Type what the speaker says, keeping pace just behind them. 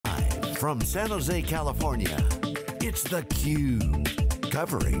from San Jose, California, it's theCUBE,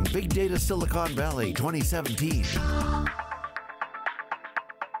 covering Big Data Silicon Valley 2017.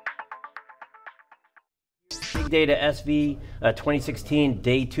 Big Data SV 2016,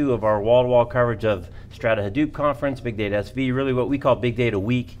 day 2 of our wall-to-wall coverage of Strata Hadoop conference, Big Data SV, really what we call Big Data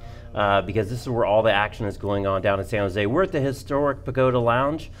Week, because this is where all the action is going on down in San Jose. We're at the historic Pagoda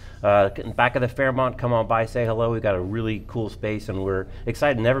Lounge, back of the Fairmont. Come on by, say hello. We've got a really cool space and we're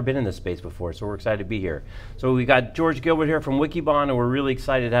excited, never been in this space before, so we're excited to be here. So we got George Gilbert here from Wikibon, and we're really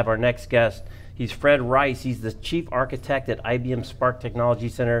excited to have our next guest. He's Fred Reiss. He's the Chief Architect at IBM Spark Technology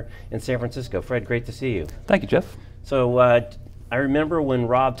Center in San Francisco. Fred, great to see you. Thank you, Jeff. So I remember when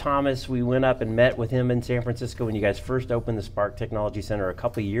Rob Thomas, we went up and met with him in San Francisco when you guys first opened the Spark Technology Center a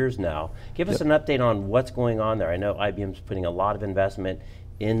couple of years now. Give us an update on what's going on there. I know IBM's putting a lot of investment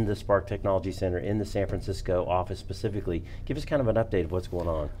in the Spark Technology Center, in the San Francisco office specifically. Give us kind of an update of what's going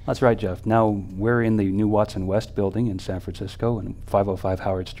on. That's right, Jeff. Now we're in the new Watson West building in San Francisco in 505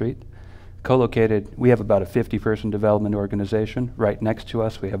 Howard Street. Co-located, we have about a 50-person development organization. Right next to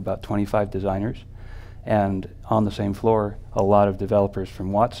us, we have about 25 designers. And on the same floor, a lot of developers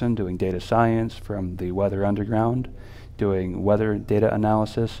from Watson doing data science, from the Weather Underground, doing weather data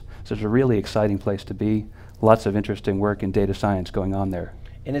analysis. So it's a really exciting place to be. Lots of interesting work in data science going on there.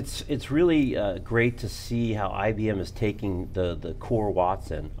 And it's really great to see how IBM is taking the core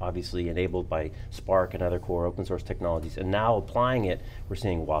Watson, obviously enabled by Spark and other core open source technologies, and now applying it. We're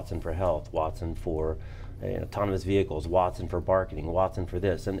seeing Watson for health, Watson for autonomous vehicles, Watson for marketing, Watson for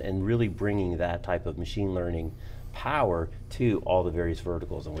this, and really bringing that type of machine learning power to all the various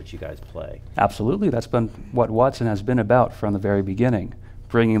verticals in which you guys play. Absolutely, that's been what Watson has been about from the very beginning.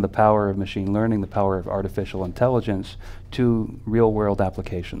 Bringing the power of machine learning, the power of artificial intelligence to real world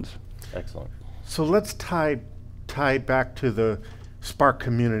applications. Excellent. So let's tie back to the Spark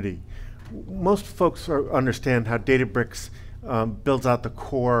community. Most folks understand how Databricks builds out the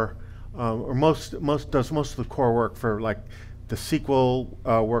core, or does most of the core work for like the SQL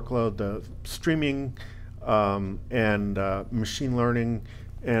workload, the streaming, and machine learning,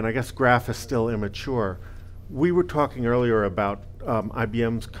 and I guess Graph is still immature. We were talking earlier about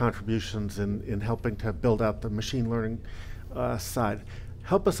IBM's contributions in helping to build out the machine learning side.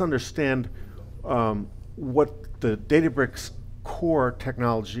 Help us understand what the Databricks core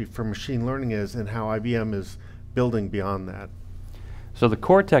technology for machine learning is and how IBM is building beyond that. So the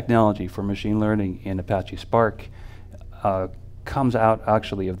core technology for machine learning in Apache Spark comes out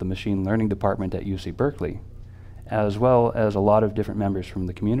actually of the machine learning department at UC Berkeley, as well as a lot of different members from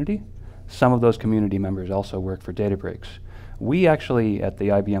the community. Some of those community members also work for Databricks. We actually, at the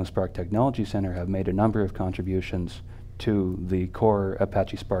IBM Spark Technology Center, have made a number of contributions to the core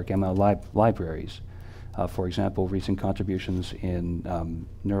Apache Spark ML libraries. For example, recent contributions in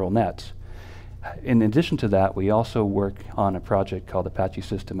neural nets. In addition to that, we also work on a project called Apache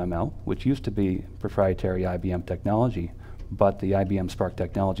System ML, which used to be proprietary IBM technology, but the IBM Spark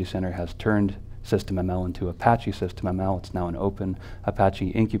Technology Center has turned System ML into Apache System ML. It's now an open Apache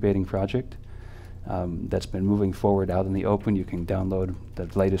incubating project that's been moving forward out in the open. You can download the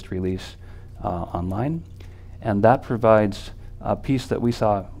latest release online. And that provides a piece that we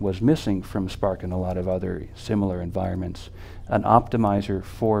saw was missing from Spark and a lot of other similar environments, an optimizer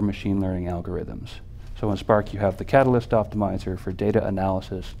for machine learning algorithms. So in Spark you have the Catalyst optimizer for data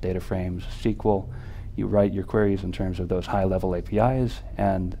analysis, data frames, SQL. You write your queries in terms of those high-level APIs,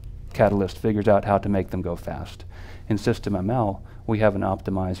 and Catalyst figures out how to make them go fast. In System ML, we have an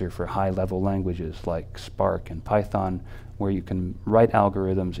optimizer for high-level languages like Spark and Python, where you can write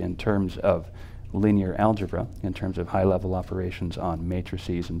algorithms in terms of linear algebra, in terms of high-level operations on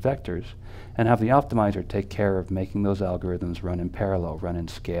matrices and vectors, and have the optimizer take care of making those algorithms run in parallel, run in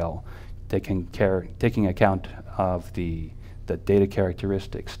scale, taking account of the data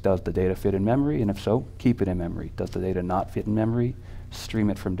characteristics. Does the data fit in memory? And if so, keep it in memory. Does the data not fit in memory? Stream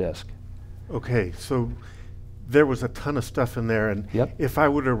it from disk. Okay, so there was a ton of stuff in there, and if I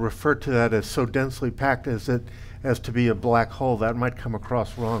would have referred to that as so densely packed as to be a black hole, that might come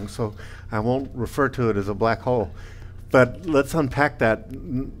across wrong, so I won't refer to it as a black hole. But let's unpack that.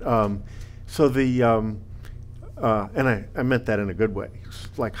 So the, and I meant that in a good way,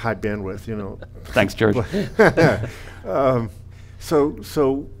 it's like high bandwidth, you know. Thanks, George.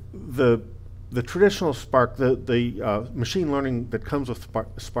 So the traditional Spark, the machine learning that comes with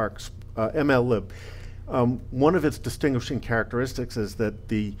Spark's MLlib, one of its distinguishing characteristics is that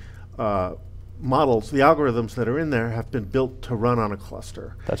the models, the algorithms that are in there, have been built to run on a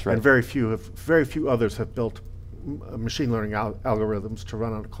cluster. That's right. And very few others have built machine learning algorithms to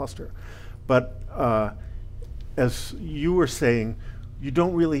run on a cluster. But as you were saying, you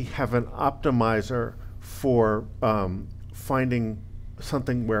don't really have an optimizer for finding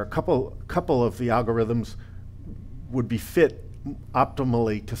something where a couple of the algorithms would be fit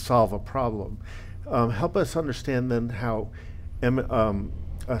optimally to solve a problem. Help us understand then how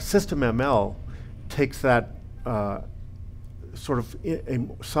system ML takes that sort of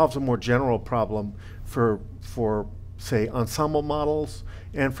solves a more general problem for say ensemble models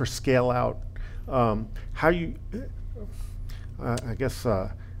and for scale out. How you I guess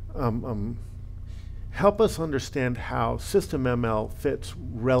help us understand how system ML fits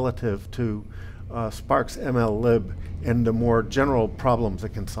relative to Spark's MLlib and the more general problems it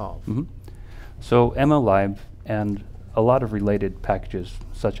can solve. Mm-hmm. So MLlib and a lot of related packages,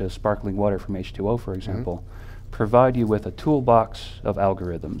 such as sparkling water from H2O, for example, provide you with a toolbox of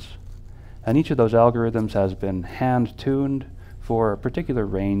algorithms. And each of those algorithms has been hand-tuned for a particular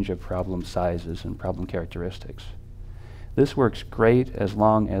range of problem sizes and problem characteristics. This works great as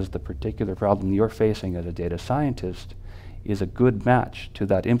long as the particular problem you're facing as a data scientist is a good match to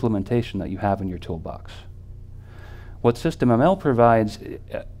that implementation that you have in your toolbox. What SystemML provides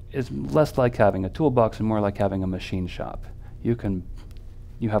is less like having a toolbox and more like having a machine shop.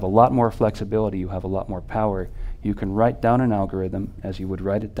 You have a lot more flexibility, you have a lot more power. You can write down an algorithm as you would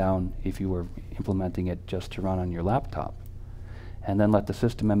write it down if you were implementing it just to run on your laptop. And then let the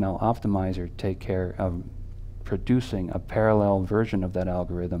SystemML optimizer take care of producing a parallel version of that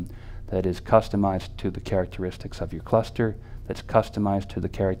algorithm that is customized to the characteristics of your cluster, that's customized to the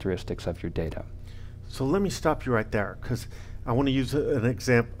characteristics of your data. So let me stop you right there, because I want to use an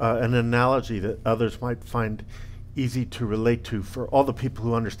example, an analogy that others might find easy to relate to for all the people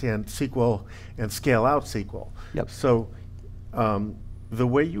who understand SQL and scale out SQL. Yep. So the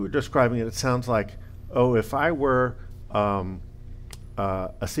way you were describing it, it sounds like, oh, if I were a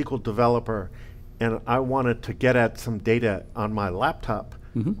SQL developer and I wanted to get at some data on my laptop,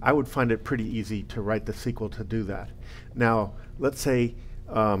 I would find it pretty easy to write the SQL to do that. Now, let's say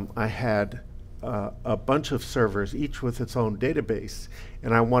I had a bunch of servers, each with its own database,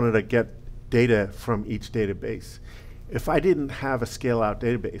 and I wanted to get data from each database. If I didn't have a scale-out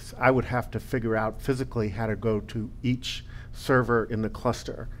database, I would have to figure out physically how to go to each server in the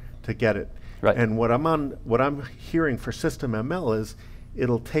cluster to get it. Right. And what I'm hearing for SystemML is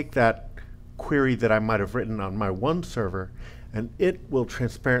it'll take that query that I might have written on my one server, and it will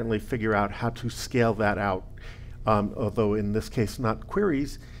transparently figure out how to scale that out, although in this case not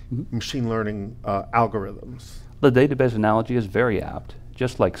queries, machine learning algorithms. The database analogy is very apt.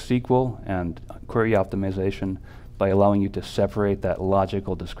 Just like SQL and query optimization, by allowing you to separate that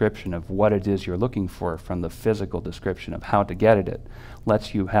logical description of what it is you're looking for from the physical description of how to get at it,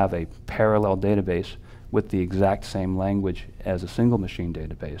 lets you have a parallel database with the exact same language as a single machine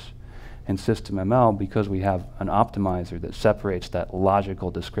database. In SystemML, because we have an optimizer that separates that logical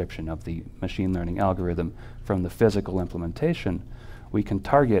description of the machine learning algorithm from the physical implementation, we can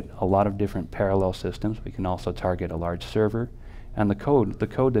target a lot of different parallel systems. We can also target a large server, and the code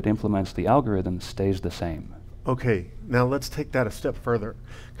that implements the algorithm stays the same. Okay, now let's take that a step further,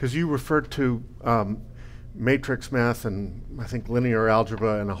 because you referred to matrix math and I think linear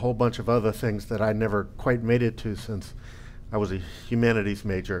algebra and a whole bunch of other things that I never quite made it to since I was a humanities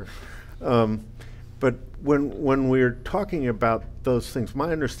major. But when we're talking about those things,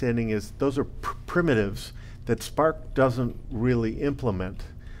 my understanding is those are primitives that Spark doesn't really implement.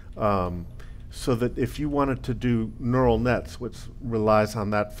 So that if you wanted to do neural nets, which relies on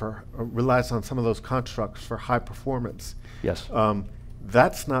that relies on some of those constructs for high performance. Yes.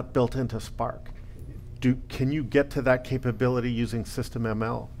 That's not built into Spark. Can you get to that capability using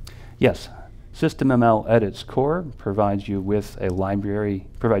SystemML? Yes. SystemML at its core provides you with a library,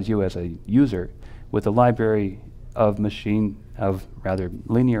 provides you as a user with a library of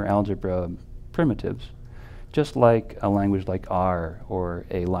linear algebra primitives, just like a language like R or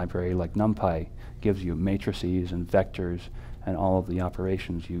a library like NumPy gives you matrices and vectors and all of the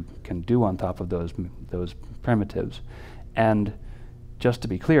operations you can do on top of those primitives. And just to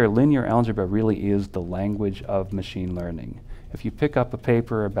be clear, linear algebra really is the language of machine learning. If you pick up a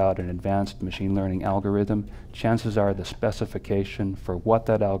paper about an advanced machine learning algorithm, chances are the specification for what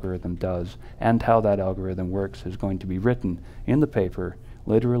that algorithm does and how that algorithm works is going to be written in the paper,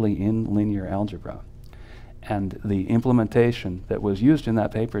 literally in linear algebra. And the implementation that was used in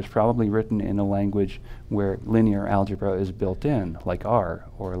that paper is probably written in a language where linear algebra is built in, like R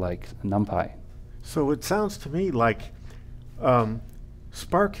or like NumPy. So it sounds to me like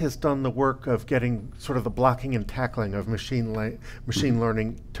Spark has done the work of getting sort of the blocking and tackling of machine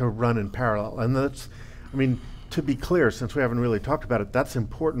learning to run in parallel. And that's, I mean, to be clear, since we haven't really talked about it, that's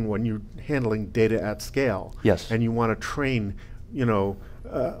important when you're handling data at scale. Yes. And you want to train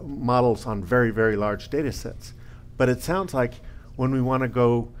models on very, very large data sets. But it sounds like when we want to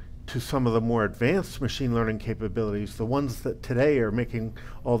go to some of the more advanced machine learning capabilities, the ones that today are making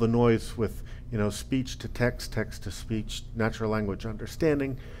all the noise with speech to text, text to speech, natural language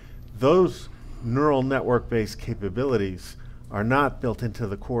understanding, those neural network-based capabilities are not built into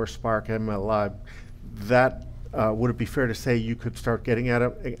the core Spark ML lib. That would it be fair to say you could start getting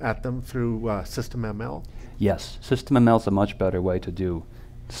at them through SystemML? Yes, SystemML is a much better way to do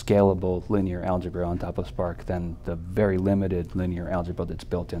scalable linear algebra on top of Spark than the very limited linear algebra that's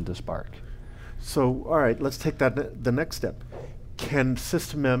built into Spark. So, all right, let's take that the next step. Can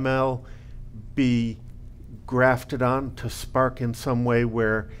SystemML be grafted on to Spark in some way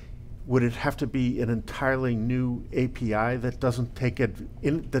where would it have to be an entirely new API that doesn't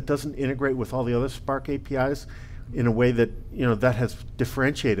that doesn't integrate with all the other Spark APIs in a way that that has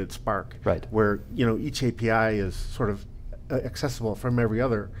differentiated Spark, right? Where each API is sort of accessible from every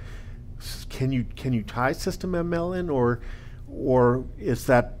other. Can you tie SystemML in, or is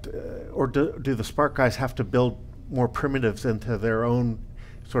that or do the Spark guys have to build more primitives into their own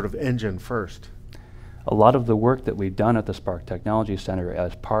sort of engine first? A lot of the work that we've done at the Spark Technology Center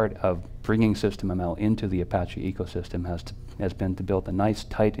as part of bringing SystemML into the Apache ecosystem has been to build a nice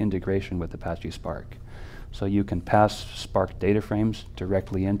tight integration with Apache Spark. So you can pass Spark data frames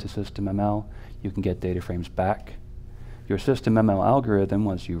directly into SystemML. You can get data frames back. Your SystemML algorithm,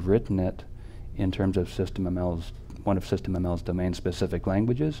 once you've written it in terms of one of SystemML's domain-specific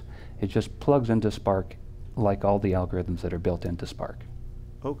languages, it just plugs into Spark like all the algorithms that are built into Spark.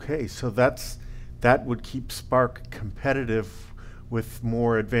 Okay, so that would keep Spark competitive with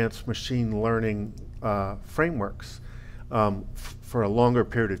more advanced machine learning frameworks for a longer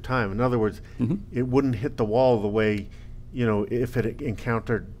period of time. In other words, it wouldn't hit the wall the way, if it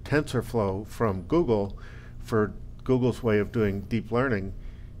encountered TensorFlow from Google for Google's way of doing deep learning,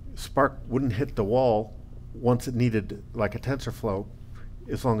 Spark wouldn't hit the wall once it needed like a TensorFlow,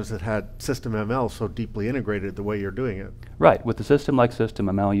 as long as it had SystemML so deeply integrated the way you're doing it. Right. With a system like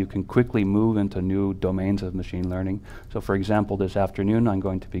SystemML, you can quickly move into new domains of machine learning. So for example, this afternoon I'm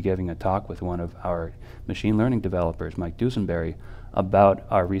going to be giving a talk with one of our machine learning developers, Mike Dusenberry, about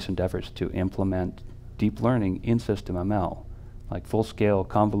our recent efforts to implement deep learning in SystemML, like full-scale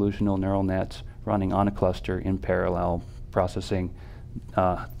convolutional neural nets running on a cluster in parallel, processing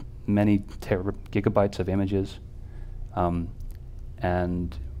many gigabytes of images.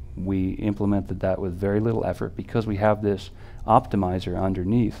 And we implemented that with very little effort because we have this optimizer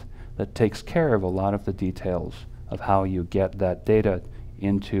underneath that takes care of a lot of the details of how you get that data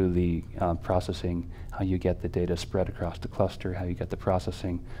into the processing, how you get the data spread across the cluster, how you get the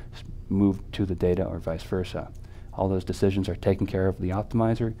processing moved to the data or vice versa. All those decisions are taken care of with the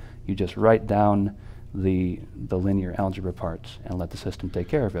optimizer. You just write down the linear algebra parts and let the system take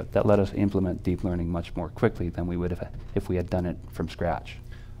care of it. That let us implement deep learning much more quickly than we would have if we had done it from scratch.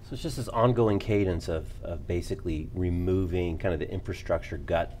 So it's just this ongoing cadence of basically removing kind of the infrastructure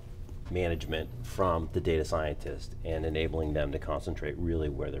gut management from the data scientist and enabling them to concentrate really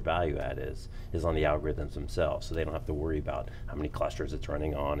where their value add is on the algorithms themselves, so they don't have to worry about how many clusters it's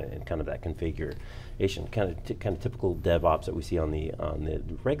running on and kind of that configuration, kind of typical DevOps that we see on the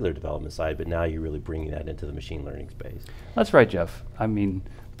regular development side, but now you're really bringing that into the machine learning space. That's right, Jeff. I mean,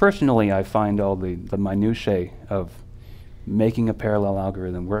 personally, I find all the minutiae of making a parallel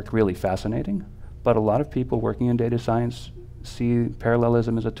algorithm work really fascinating, but a lot of people working in data science see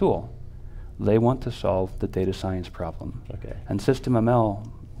parallelism as a tool. They want to solve the data science problem. Okay. And SystemML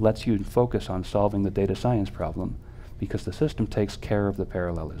lets you focus on solving the data science problem because the system takes care of the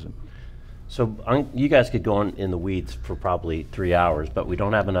parallelism. So you guys could go on in the weeds for probably 3 hours, but we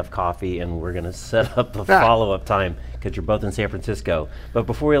don't have enough coffee and we're going to set up a follow-up time because you're both in San Francisco. But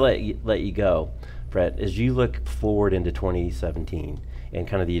before we let you go, Fred, as you look forward into 2017 and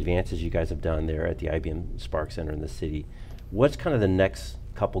kind of the advances you guys have done there at the IBM Spark Center in the city, what's kind of the next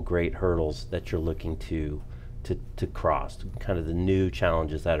couple great hurdles that you're looking to cross, kind of the new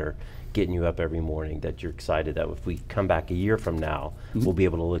challenges that are getting you up every morning that you're excited that if we come back a year from now, we'll be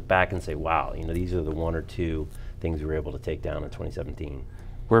able to look back and say, wow, these are the 1 or 2 things we were able to take down in 2017?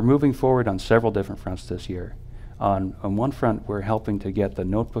 We're moving forward on several different fronts this year. On one front, we're helping to get the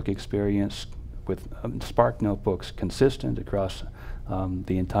notebook experience with Spark notebooks consistent across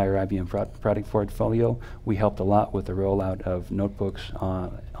the entire IBM product portfolio. We helped a lot with the rollout of notebooks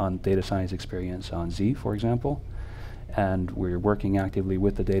on data science experience on Z, for example. And we're working actively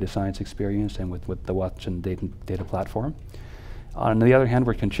with the data science experience and with the Watson data platform. On the other hand,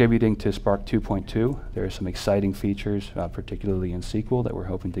 we're contributing to Spark 2.2. There are some exciting features, particularly in SQL, that we're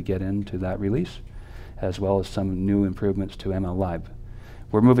hoping to get into that release. as well as some new improvements to MLlib.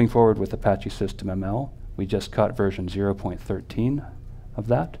 We're moving forward with Apache System ML. We just caught version 0.13 of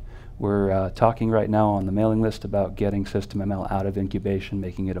that. We're talking right now on the mailing list about getting System ML out of incubation,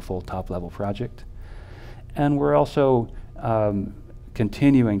 making it a full top-level project. And we're also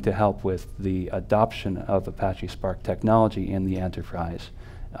continuing to help with the adoption of Apache Spark technology in the enterprise.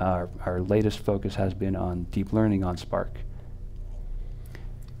 Our latest focus has been on deep learning on Spark.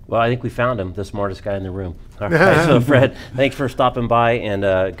 Well, I think we found him, the smartest guy in the room. All right, so Fred, thanks for stopping by,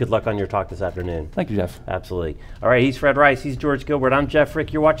 and good luck on your talk this afternoon. Thank you, Jeff. Absolutely. All right, he's Fred Reiss, he's George Gilbert, I'm Jeff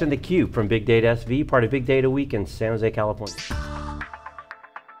Frick. You're watching theCUBE from Big Data SV, part of Big Data Week in San Jose, California.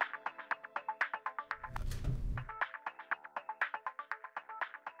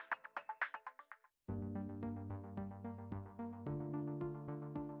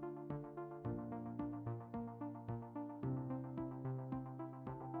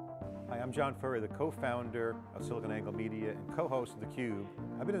 Hi, I'm John Furrier, the co-founder of SiliconANGLE Media and co-host of theCUBE.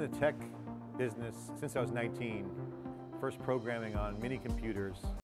 I've been in the tech business since I was 19, first programming on mini computers